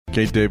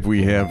Okay, Dave,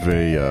 we have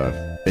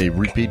a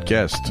repeat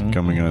guest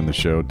coming on the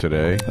show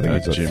today. I think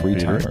it's a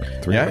three-timer.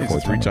 He's a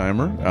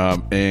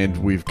three-timer. And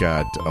we've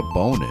got a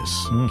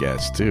bonus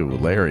guest, too.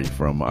 Larry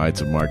from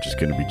Ides of March is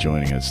going to be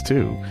joining us,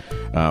 too.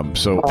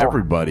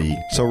 Everybody...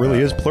 So it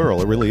really is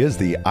plural. It really is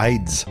the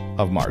Ides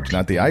of March,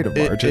 not the Ide of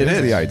March. It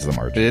is the Ides of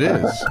March. It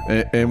is.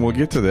 And we'll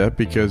get to that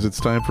because it's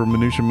time for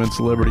Minutia Men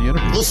Celebrity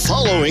Interview. The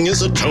following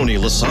is a Tony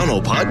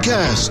Lasano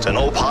podcast, an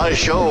Opie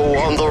show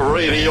on the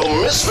Radio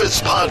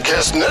Misfits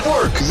Podcast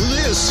Network.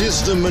 This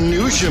is the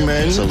Minutia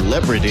Men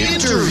Celebrity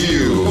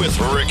Interview with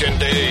Rick and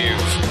Dave.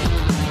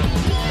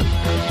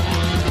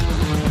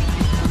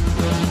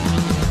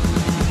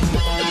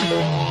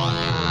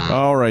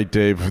 All right,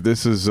 Dave,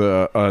 this is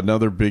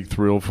another big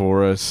thrill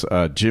for us.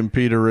 Jim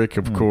Peterik,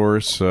 of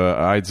course,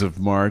 Ides of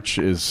March,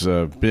 has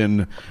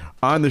been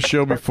on the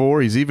show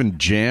before. He's even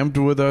jammed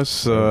with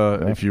us.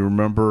 If you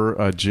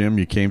remember, Jim,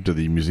 you came to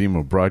the Museum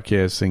of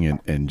Broadcasting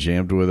and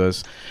jammed with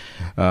us.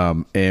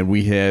 And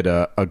we had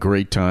a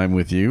great time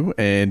with you.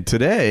 And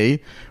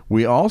today,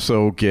 we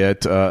also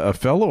get a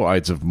fellow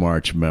Ides of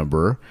March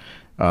member,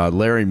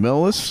 Larry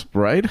Millas,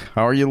 right?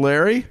 How are you,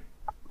 Larry?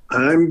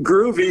 I'm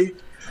groovy.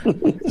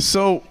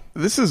 So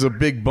this is a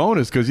big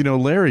bonus because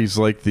Larry's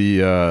like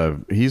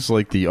he's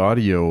like the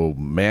audio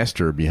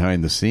master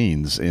behind the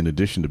scenes in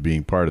addition to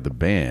being part of the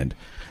band.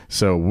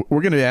 So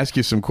we're going to ask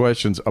you some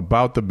questions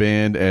about the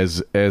band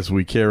as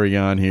we carry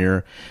on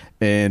here,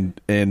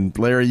 and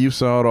Larry, you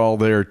saw it all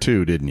there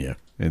too, didn't you?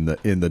 In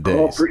the days.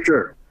 Oh, for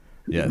sure.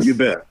 Yes, you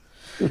bet.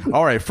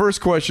 All right, first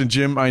question,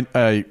 Jim.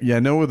 I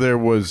know there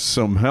was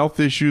some health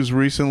issues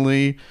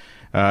recently.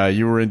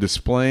 You were in Des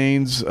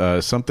Plaines.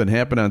 Something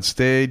happened on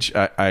stage.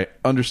 I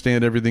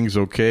understand everything's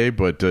okay,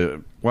 but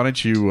why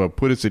don't you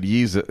put us at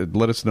ease?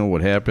 Let us know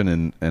what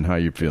happened and how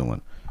you're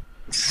feeling.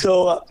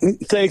 So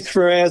thanks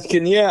for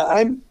asking. Yeah,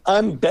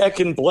 I'm back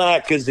in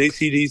black, as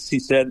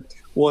AC/DC said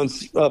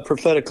once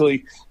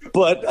prophetically.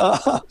 But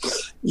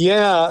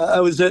I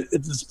was at the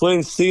Des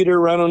Plaines Theater,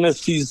 Ron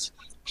Onesti's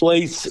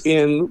place,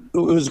 and it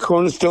was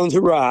Cornerstones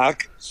of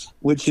Rock,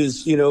 which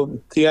is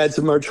the Ides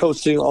of March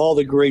hosting all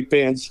the great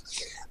bands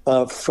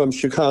from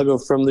Chicago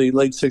from the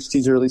late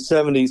 60s, early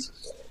 70s.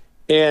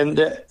 And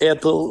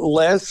at the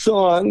last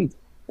song,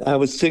 I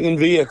was singing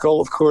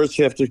Vehicle. Of course,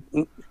 you have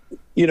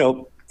to,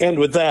 end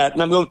with that.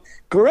 And I'm going,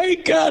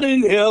 great God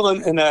in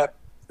heaven. And I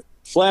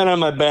flat on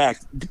my back,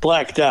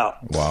 blacked out.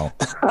 Wow.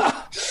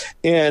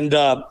 And,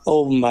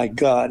 oh, my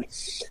God.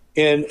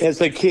 And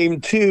as I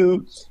came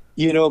to,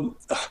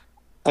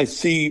 I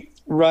see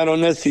Ron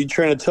Onesti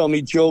trying to tell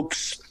me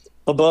jokes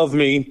above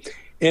me.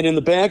 And in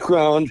the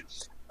background,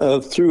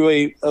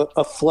 through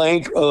a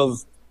flank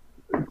of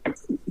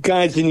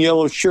guys in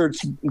yellow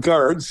shirts,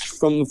 guards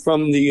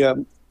from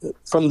the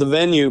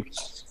venue,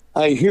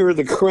 I hear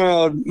the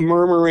crowd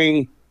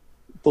murmuring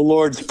the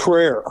Lord's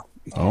Prayer.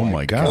 Oh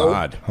my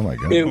God! Oh my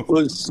God! It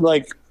was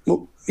like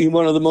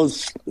one of the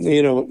most,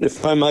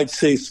 if I might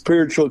say,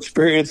 spiritual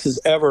experiences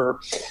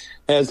ever,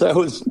 as I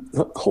was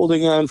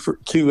holding on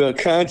to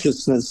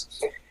consciousness.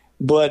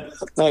 But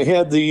I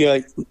had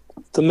the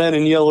men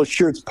in yellow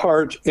shirts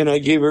part, and I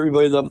gave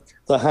everybody the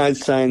high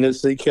sign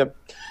as they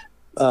kept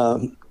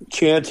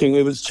chanting.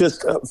 It was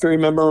just a very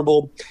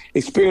memorable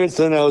experience.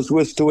 Then I was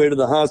whisked away to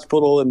the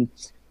hospital, and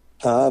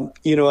I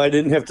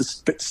didn't have to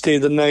stay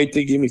the night.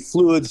 They gave me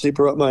fluids. They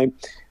brought my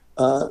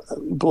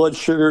blood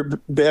sugar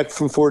back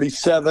from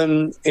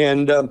 47,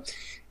 and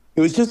it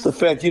was just the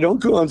fact you don't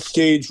go on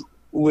stage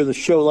with a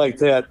show like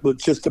that with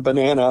just a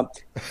banana,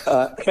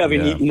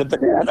 having eaten a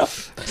banana.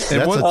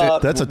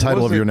 That's a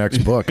title of your next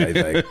book, I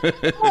think.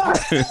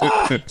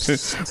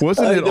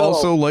 Wasn't it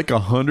also like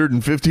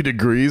 150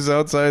 degrees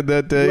outside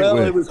that day? Well,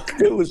 it was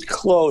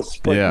close,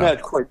 but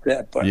not quite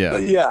that. But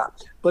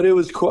but it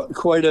was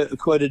quite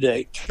a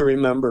day to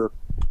remember.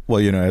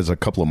 Well, as a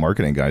couple of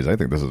marketing guys, I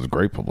think this is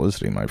great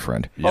publicity, my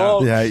friend.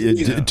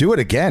 Yeah. Do it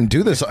again.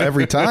 Do this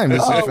every time.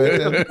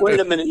 Wait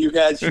a minute, you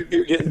guys. You're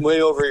getting way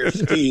over your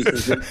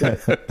skis.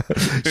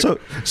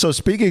 So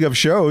speaking of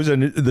shows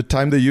and the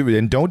time that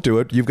and don't do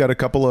it, you've got a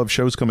couple of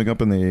shows coming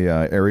up in the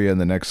area in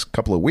the next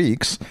couple of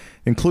weeks,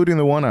 including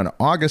the one on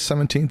August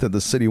 17th at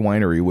the City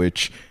Winery,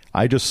 which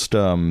I just,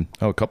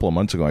 a couple of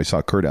months ago, I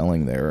saw Kurt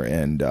Elling there,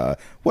 and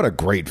what a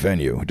great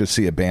venue to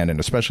see a band, and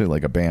especially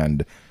like a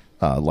band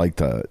like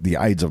the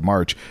Ides of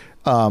March.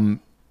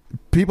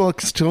 People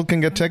still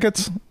can get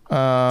tickets?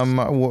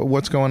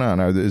 What's going on?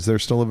 Is there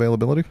still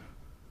availability?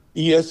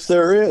 Yes,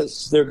 there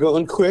is. They're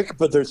going quick,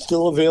 but there's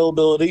still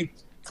availability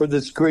for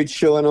this great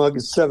show on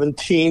August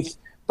 17th.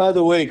 By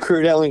the way,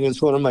 Kurt Elling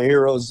is one of my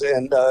heroes,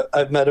 and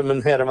I've met him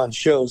and had him on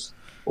shows.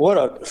 What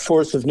a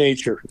force of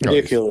nature.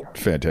 Ridiculous. Oh,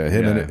 fantastic.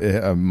 Him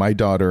and my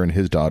daughter and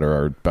his daughter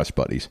are best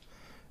buddies.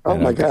 Oh,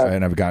 my God.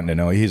 And I've gotten to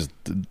know he's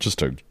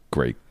just a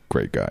great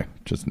guy.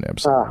 Just an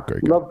absolute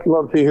great guy.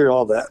 Love to hear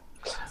all that.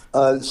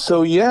 August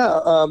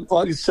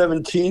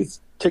 17th,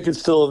 tickets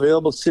still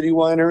available. City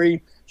Winery,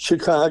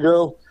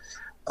 Chicago.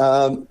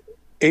 8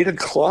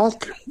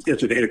 o'clock?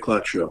 It's an 8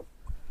 o'clock show.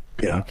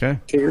 Yeah. Okay.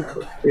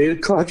 8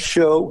 o'clock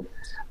show.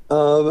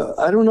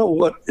 I don't know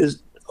what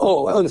is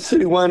the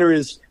City Winery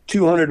is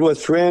 200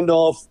 West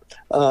Randolph,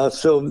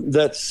 so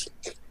that's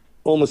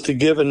almost a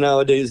given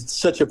nowadays. It's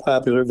such a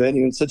popular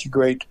venue and such a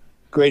great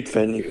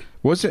venue.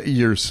 Was it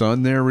your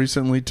son there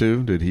recently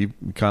too? Did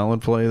Colin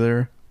play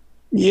there?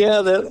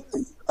 Yeah, that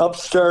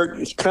upstart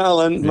is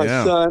Colin, my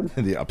son.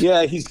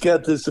 Yeah, he's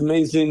got this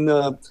amazing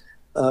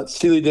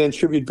Steely Dan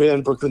tribute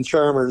band, Brooklyn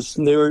Charmers,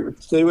 and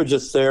they were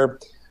just there,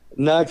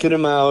 knocking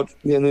him out.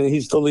 And then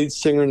he's the lead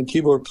singer and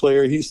keyboard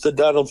player. He's the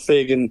Donald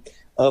Fagen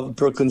of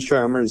Brooklyn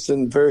Charmers,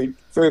 and very,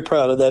 very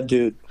proud of that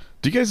dude.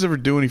 Do you guys ever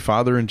do any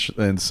father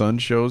and son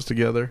shows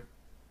together?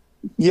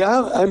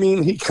 Yeah, I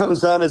mean, he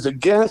comes on as a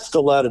guest a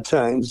lot of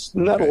times.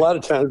 Not a lot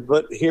of times,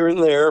 but here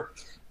and there.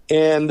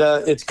 And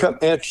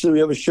actually, we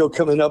have a show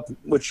coming up,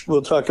 which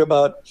we'll talk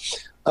about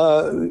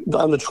on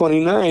the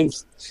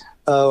 29th.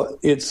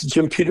 It's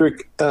Jim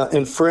Peterik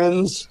and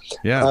Friends.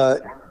 Yeah.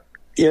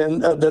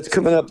 And that's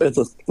coming up at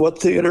what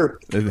theater?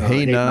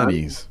 Hey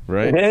Nannies,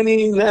 right?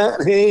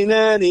 Hey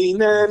Nanny.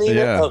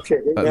 Yeah. Okay.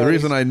 The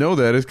reason I know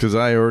that is because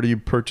I already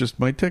purchased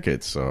my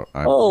tickets. So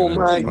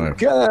my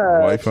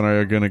God. Wife and I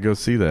are going to go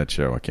see that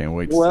show. I can't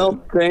wait to see it.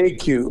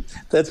 Thank you.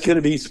 That's going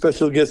to be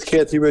special guests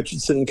Kathy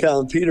Richardson and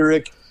Colin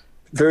Peterik,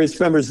 various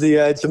members of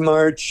the Ides of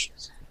March,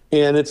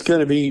 and it's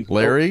going to be...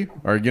 Larry?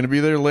 Are you going to be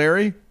there,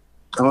 Larry?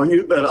 Oh,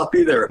 you bet. I'll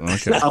be there.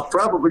 Okay. I'll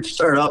probably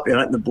start out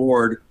behind the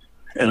board,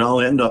 and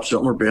I'll end up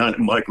somewhere behind the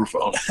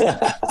microphone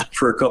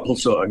for a couple of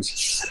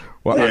songs.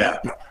 Well, yeah.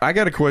 I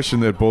got a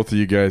question that both of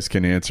you guys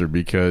can answer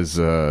because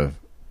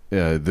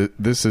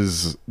this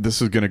is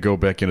going to go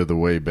back into the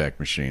Wayback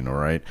Machine, all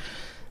right?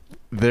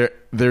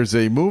 There's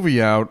a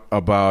movie out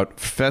about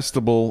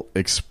Festival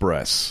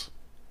Express,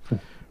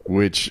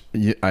 which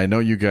I know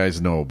you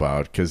guys know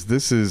about because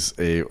this is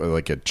a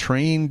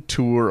train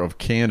tour of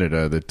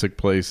Canada that took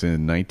place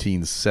in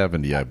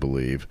 1970, I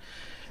believe.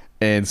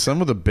 And some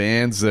of the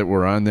bands that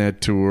were on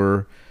that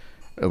tour,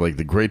 like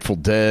the Grateful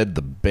Dead,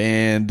 the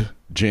Band,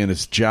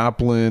 Janis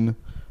Joplin,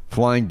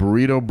 Flying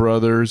Burrito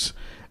Brothers,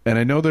 and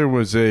I know there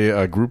was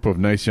a group of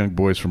nice young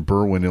boys from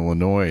Berwyn,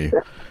 Illinois,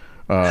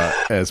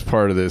 as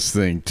part of this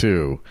thing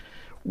too.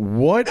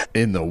 What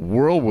in the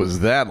world was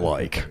that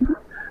like?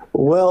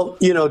 Well,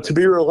 to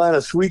be real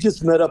honest, we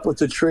just met up with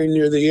the train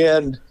near the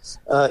end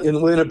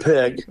in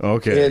Winnipeg.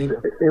 Okay. And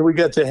we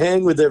got to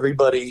hang with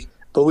everybody,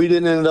 but we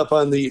didn't end up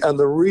on the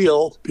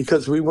reel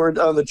because we weren't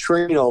on the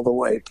train all the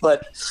way.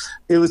 But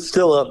it was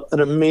still an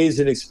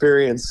amazing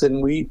experience,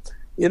 and we,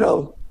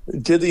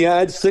 did the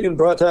Ides thing and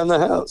brought down the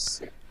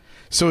house.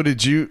 So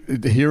did you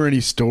hear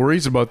any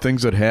stories about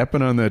things that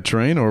happened on that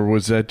train, or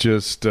was that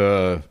just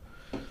go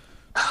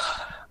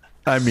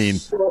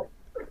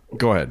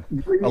ahead.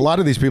 A lot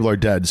of these people are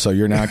dead, so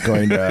you're not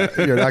going to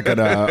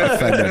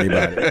offend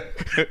anybody.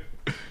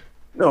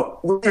 No,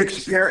 we've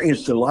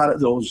experienced a lot of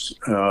those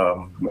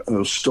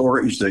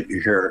stories that you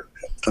hear,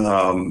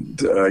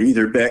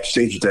 either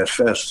backstage at that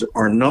fest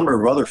or a number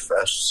of other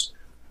fests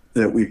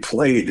that we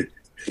played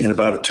in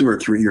about a 2 or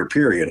 3 year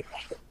period.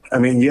 I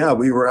mean, yeah,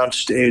 we were on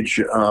stage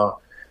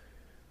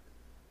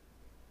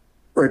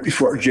right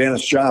before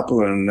Janis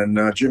Joplin and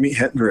Jimi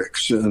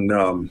Hendrix and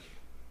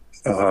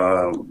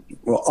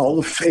all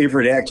the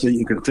favorite acts that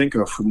you can think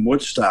of from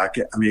Woodstock.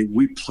 I mean,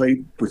 we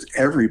played with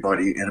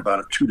everybody in about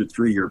a 2 to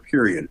 3 year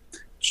period.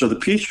 So the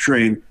Peace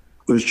Train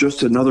was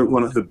just another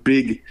one of the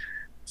big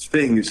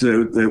things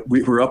that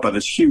we were up on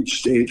this huge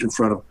stage in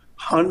front of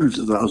hundreds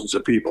of thousands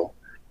of people.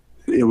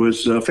 It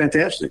was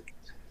fantastic.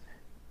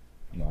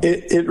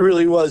 It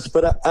really was.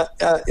 But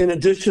in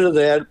addition to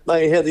that,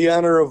 I had the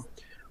honor of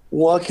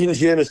walking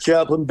Janis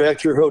Joplin back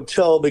to her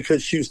hotel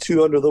because she was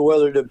too under the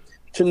weather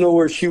to know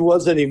where she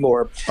was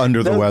anymore.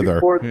 Under the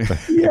weather. Under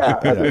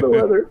the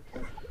weather.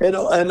 And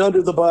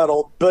under the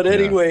bottle. But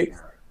anyway,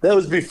 that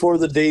was before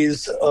the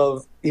days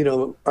of,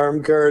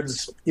 armed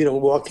guards,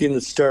 walking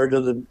the star to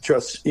the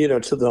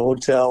to the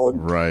hotel.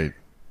 And, right.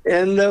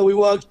 And we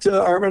walked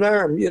arm in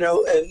arm, and it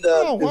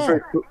was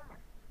very,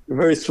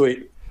 very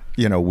sweet.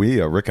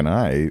 Rick and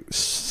I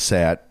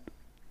sat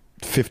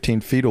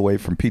 15 feet away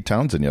from Pete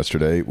Townsend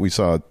yesterday. We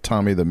saw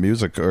Tommy at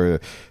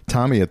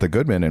the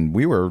Goodman, and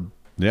we were...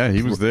 Yeah,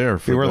 he was there.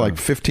 We were like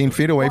 15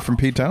 feet away from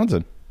Pete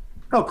Townsend.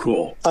 Oh,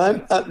 cool.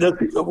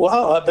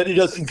 Wow, I bet he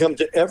doesn't come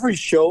to every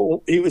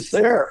show. He was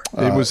there.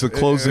 It was the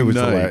closing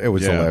night. It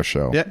was the last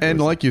show. Yeah, and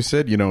like you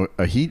said,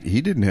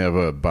 he didn't have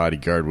a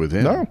bodyguard with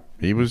him. No.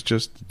 He was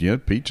just,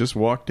 Pete just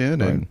walked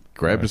in and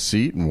grabbed a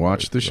seat and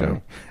watched the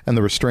show. And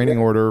the restraining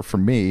order for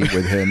me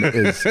with him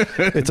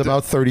it's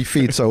about 30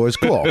 feet, so it was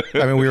cool.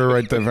 I mean, we were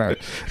right there.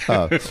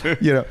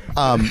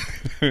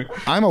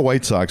 I'm a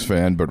White Sox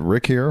fan, but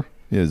Rick here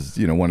is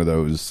one of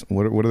those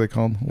what are they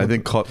called? I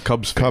think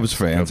Cubs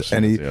fans.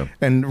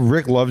 And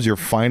Rick loves your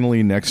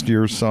Finally Next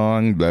Year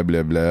song, blah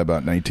blah blah,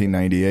 about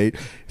 1998.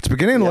 It's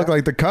beginning to look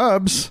like the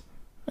Cubs.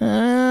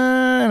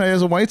 And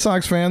as a White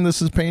Sox fan,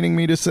 this is paining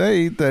me to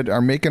say that are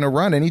making a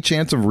run. Any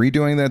chance of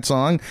redoing that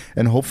song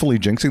and hopefully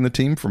jinxing the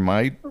team from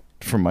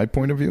my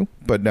point of view?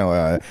 But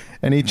no,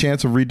 any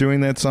chance of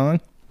redoing that song?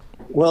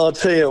 Well, I'll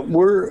tell you,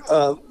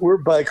 we're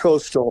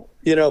bi-coastal.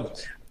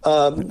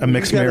 A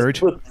mixed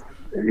marriage.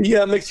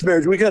 Yeah, mixed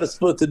marriage. We got to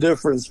split the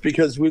difference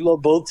because we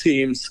love both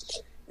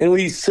teams and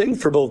we sing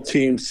for both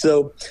teams.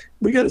 So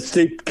we got to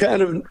stay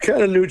kind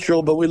of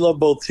neutral, but we love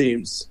both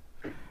teams.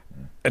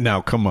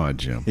 Now, come on,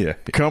 Jim. Yeah.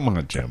 Come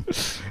on, Jim.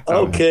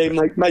 Okay,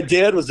 my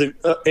dad was an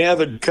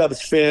avid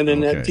Cubs fan,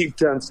 and Okay. that deep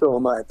down so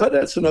am I. But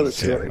that's another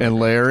story. And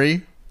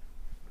Larry?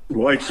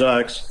 White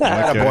Sox.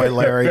 Boy,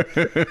 Larry.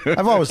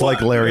 I've always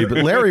liked Larry, but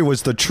Larry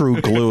was the true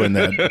glue in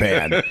that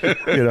band.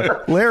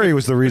 Larry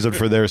was the reason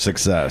for their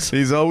success.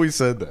 He's always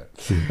said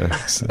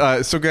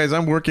that. So, guys,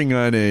 I'm working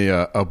on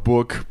a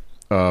book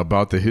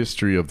about the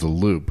history of the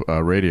Loop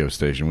radio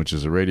station, which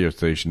is a radio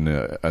station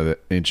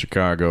in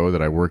Chicago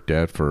that I worked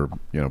at for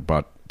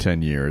about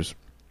 10 years.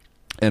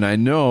 And I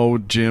know,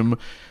 Jim,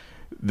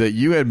 that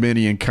you had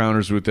many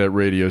encounters with that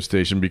radio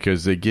station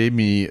because they gave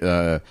me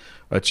a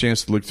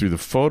chance to look through the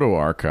photo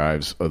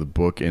archives of the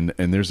book, and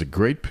there's a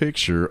great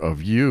picture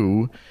of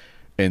you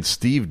and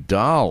Steve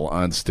Dahl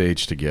on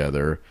stage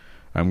together.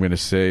 I'm going to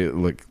say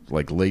like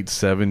late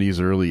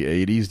 70s, early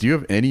 80s. Do you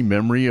have any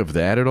memory of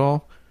that at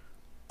all?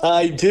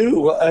 I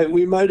do.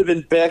 We might have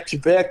been back to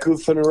back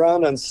goofing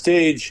around on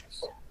stage,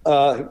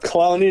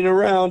 clowning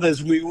around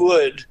as we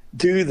would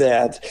do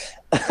that.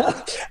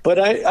 But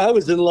I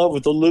was in love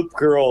with the Loop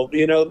girl.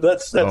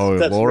 That's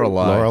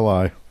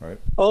Lorelei. Right.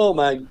 Oh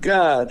my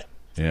God.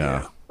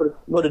 Yeah.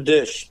 What a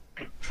dish.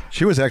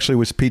 She was actually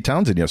with Pete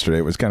Townsend yesterday.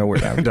 It was kind of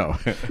weird. No.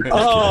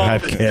 Oh,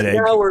 I'm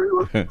kidding. now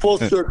we're full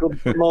circle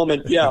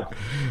moment. Yeah.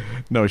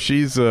 No,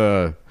 she's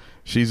in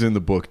the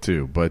book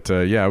too. But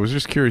yeah, I was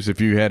just curious if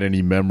you had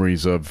any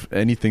memories of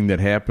anything that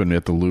happened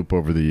at the Loop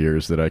over the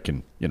years that I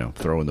can,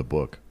 throw in the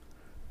book.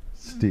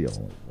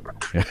 Steal.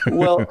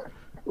 Well,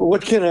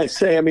 what can I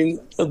say? I mean,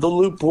 the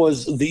Loop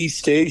was the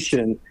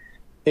station,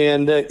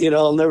 and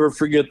I'll never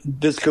forget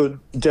Disco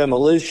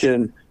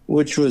Demolition,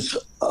 which was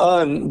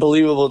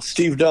unbelievable.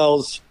 Steve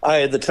Dahl's Eye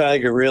of the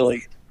Tiger,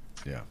 really.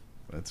 Yeah,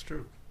 that's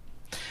true.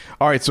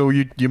 All right, so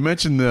you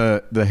mentioned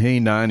the Hey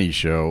Nani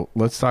show.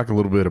 Let's talk a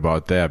little bit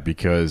about that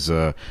because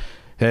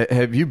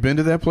have you been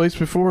to that place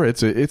before?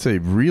 It's a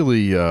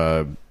really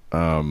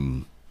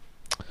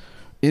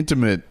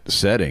intimate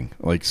setting,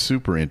 like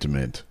super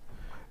intimate.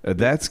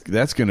 That's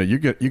gonna you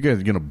guys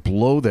are gonna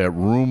blow that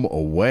room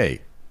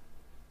away.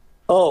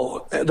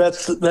 Oh,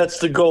 that's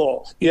the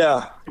goal.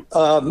 Yeah,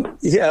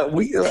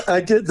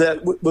 I did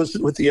that. Was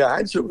it with the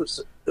Ides or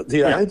was it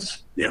the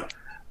Ides? Yeah.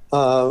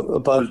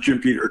 About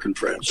Jim Peterik and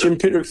friends. Jim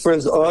Peterik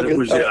friends It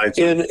was the Ides.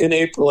 in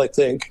April, I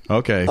think.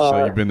 Okay,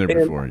 so you've been there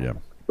before, yeah.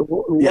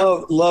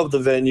 Love the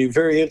venue.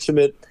 Very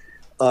intimate.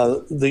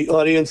 The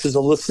audience is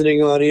a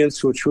listening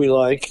audience, which we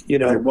like.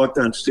 I walked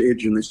on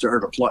stage and they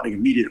started applauding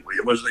immediately.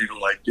 It wasn't even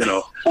like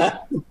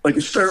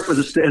you start with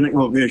a standing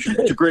ovation.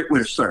 It's a great way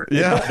to start.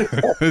 Yeah,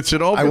 it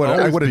should all.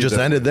 I would have just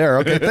ended there.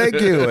 Okay,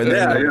 thank you. And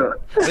then,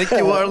 Thank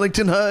you,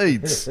 Arlington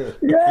Heights.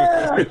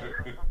 Yeah,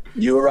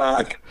 you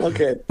rock.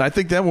 Okay. I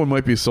think that one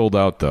might be sold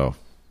out though.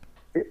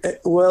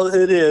 Well,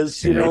 it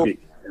is. Maybe.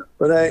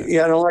 But I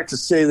don't like to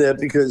say that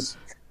because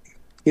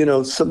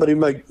somebody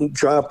might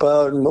drop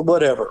out and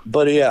whatever.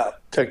 But yeah,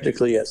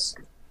 technically yes.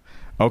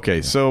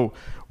 Okay, so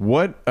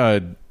what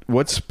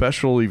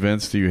special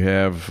events do you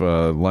have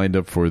lined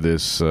up for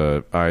this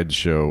Ides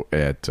show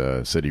at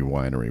City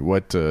Winery?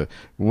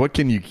 What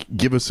can you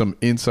give us some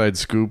inside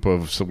scoop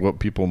of what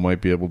people might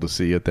be able to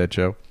see at that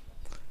show?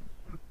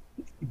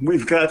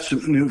 We've got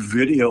some new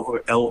video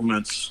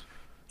elements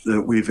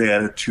that we've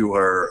added to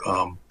our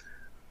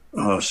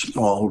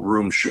small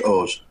room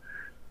shows.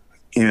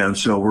 And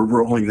so we're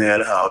rolling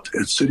that out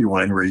at City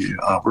Winery.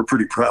 We're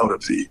pretty proud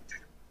of the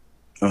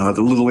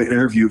little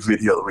interview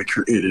video that we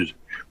created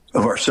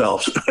of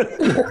ourselves.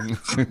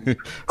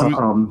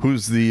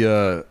 Who's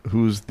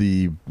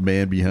the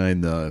man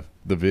behind the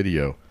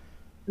video?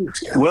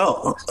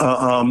 Well,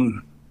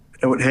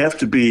 it would have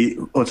to be.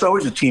 Well, it's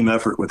always a team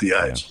effort with the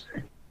Ides,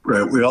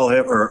 right? We all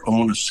have our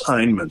own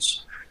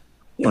assignments.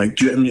 Like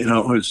Jim, is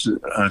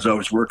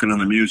always working on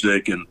the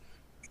music, and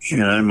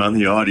I'm on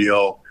the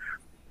audio.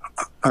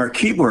 Our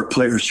keyboard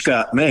player,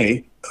 Scott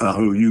May,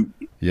 who you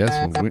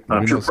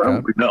I'm sure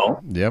probably know.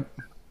 Yep.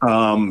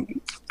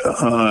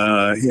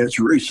 He has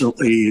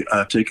recently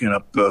taken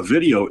up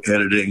video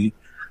editing.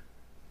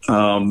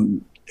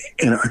 And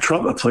our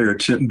trumpet player,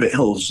 Tim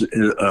Bales,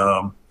 is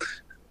a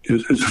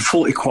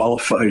fully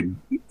qualified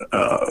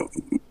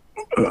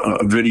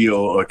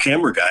video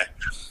camera guy.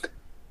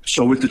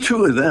 So with the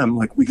two of them,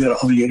 we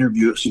got all the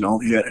interviews and all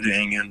the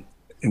editing,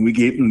 and we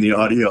gave them the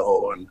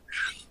audio, and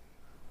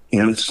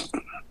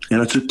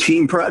it's a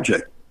team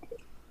project.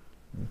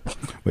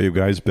 Well, you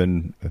guys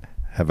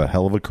have a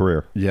hell of a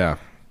career. Yeah.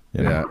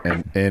 Yeah.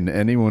 And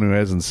anyone who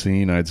hasn't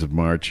seen Ides of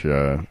March,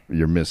 you're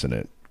missing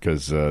it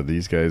because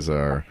these guys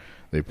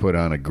they put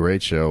on a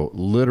great show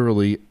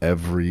literally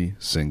every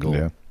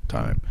single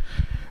time.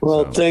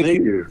 Well, thank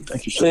you.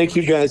 Thank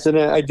you, guys. And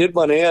I did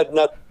want to add,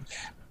 not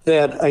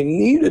that I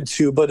needed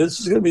to, but this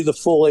is going to be the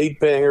full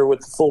 8-banger with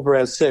the full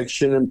brass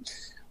section. And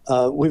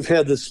we've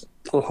had this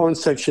horn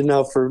section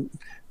now for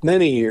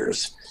many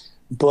years.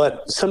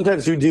 But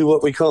sometimes we do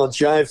what we call a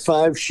Jive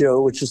 5 show,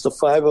 which is the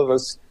 5 of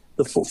us,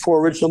 the four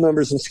original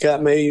members, and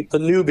Scott May, the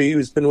newbie,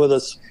 who's been with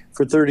us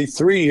for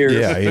 33 years.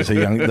 Yeah, he's the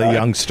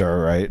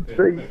youngster, right?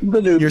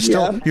 The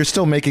newbie, You're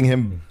still making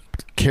him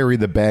carry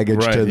the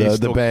baggage to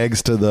the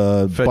bags to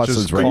the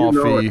buses, right?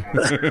 Coffee.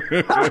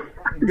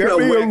 Get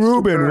me a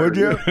Reuben, would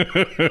you?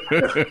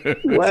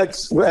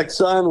 wax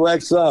on,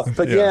 wax off.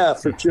 But yeah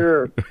for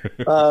sure.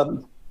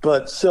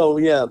 But so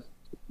we got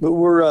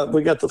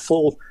the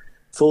full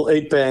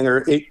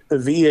 8-banger,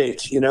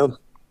 V8.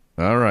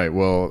 All right.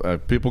 Well,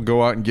 people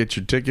go out and get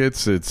your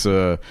tickets. It's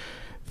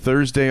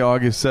Thursday,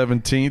 August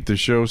 17th. The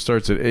show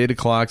starts at 8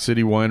 o'clock.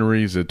 City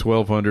Wineries at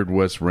 1200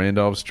 West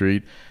Randolph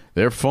Street.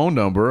 Their phone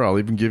number, I'll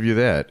even give you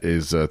that,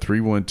 is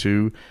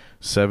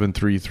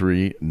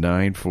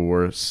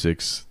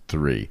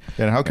 312-733-9463.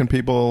 And how can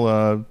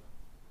people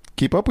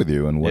keep up with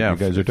you and what you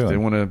guys are doing? If they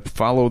want to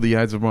follow the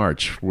Ides of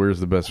March, where's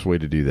the best way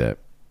to do that?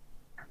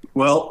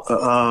 Well,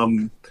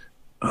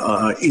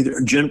 either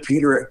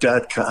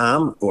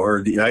JimPeterik.com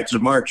or the Ides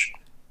of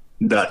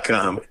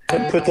March.com.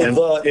 Put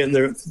the in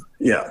there.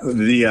 Yeah,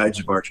 the Ides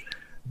of March.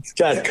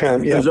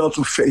 .com, yeah. There's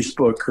also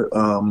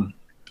Facebook.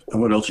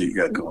 What else you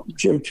got going?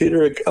 Jim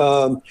Peterik,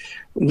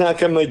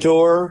 knock on my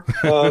door.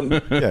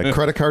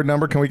 Credit card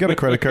number. Can we get a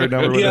credit card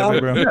number?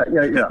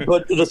 Yeah.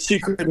 But the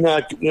secret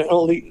knock,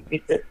 only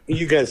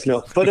you guys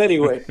know. But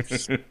anyway,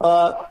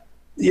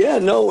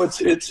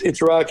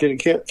 it's rocking.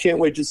 Can't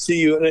wait to see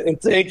you. And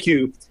thank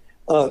you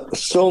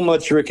so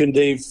much, Rick and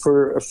Dave,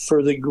 for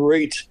the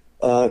great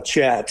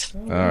chat.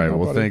 All right.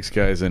 Well, thanks,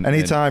 guys. And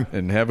anytime.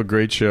 And have a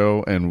great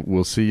show, and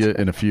we'll see you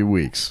in a few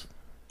weeks.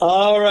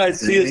 All right.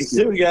 See you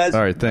soon, guys.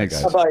 All right.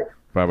 Thanks. Bye-bye.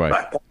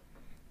 Bye-bye.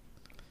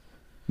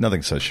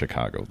 Nothing says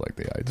Chicago like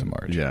the Ides of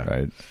March. Yeah.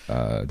 Right.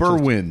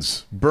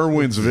 Berwyn's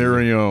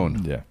very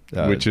own. Yeah.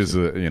 Which is,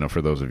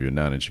 for those of you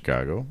not in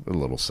Chicago, a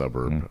little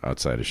suburb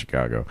outside of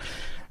Chicago.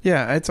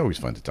 Yeah. It's always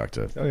fun to talk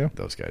to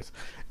those guys.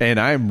 And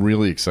I'm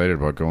really excited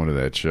about going to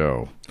that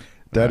show.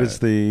 That's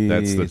the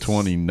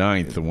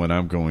 29th, the one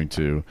I'm going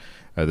to.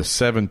 The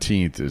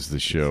 17th is the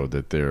show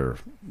that they're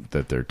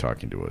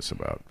talking to us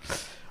about.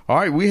 All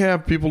right, we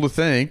have people to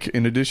thank.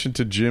 In addition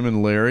to Jim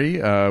and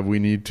Larry, we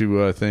need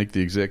to thank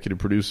the executive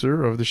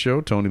producer of the show,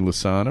 Tony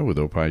Lasana with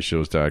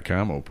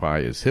opishows.com.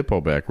 Opie is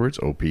hippo backwards,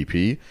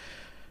 OPP,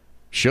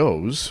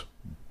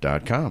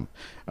 shows.com.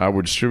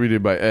 We're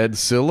distributed by Ed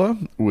Silla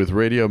with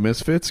Radio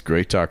Misfits.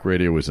 Great Talk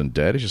Radio isn't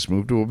dead. It's just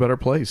moved to a better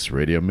place,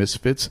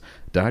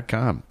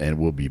 radiomisfits.com. And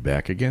we'll be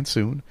back again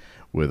soon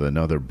with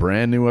another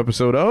brand new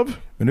episode of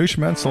Minutia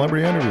Man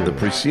Celebrity Interview. The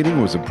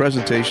preceding was a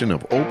presentation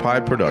of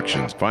Opie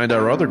Productions. Find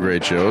our other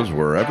great shows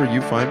wherever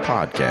you find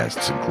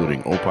podcasts,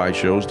 including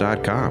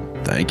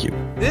opishows.com. Thank you.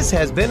 This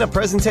has been a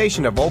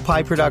presentation of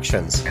Opie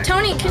Productions.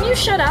 Tony, can you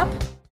shut up?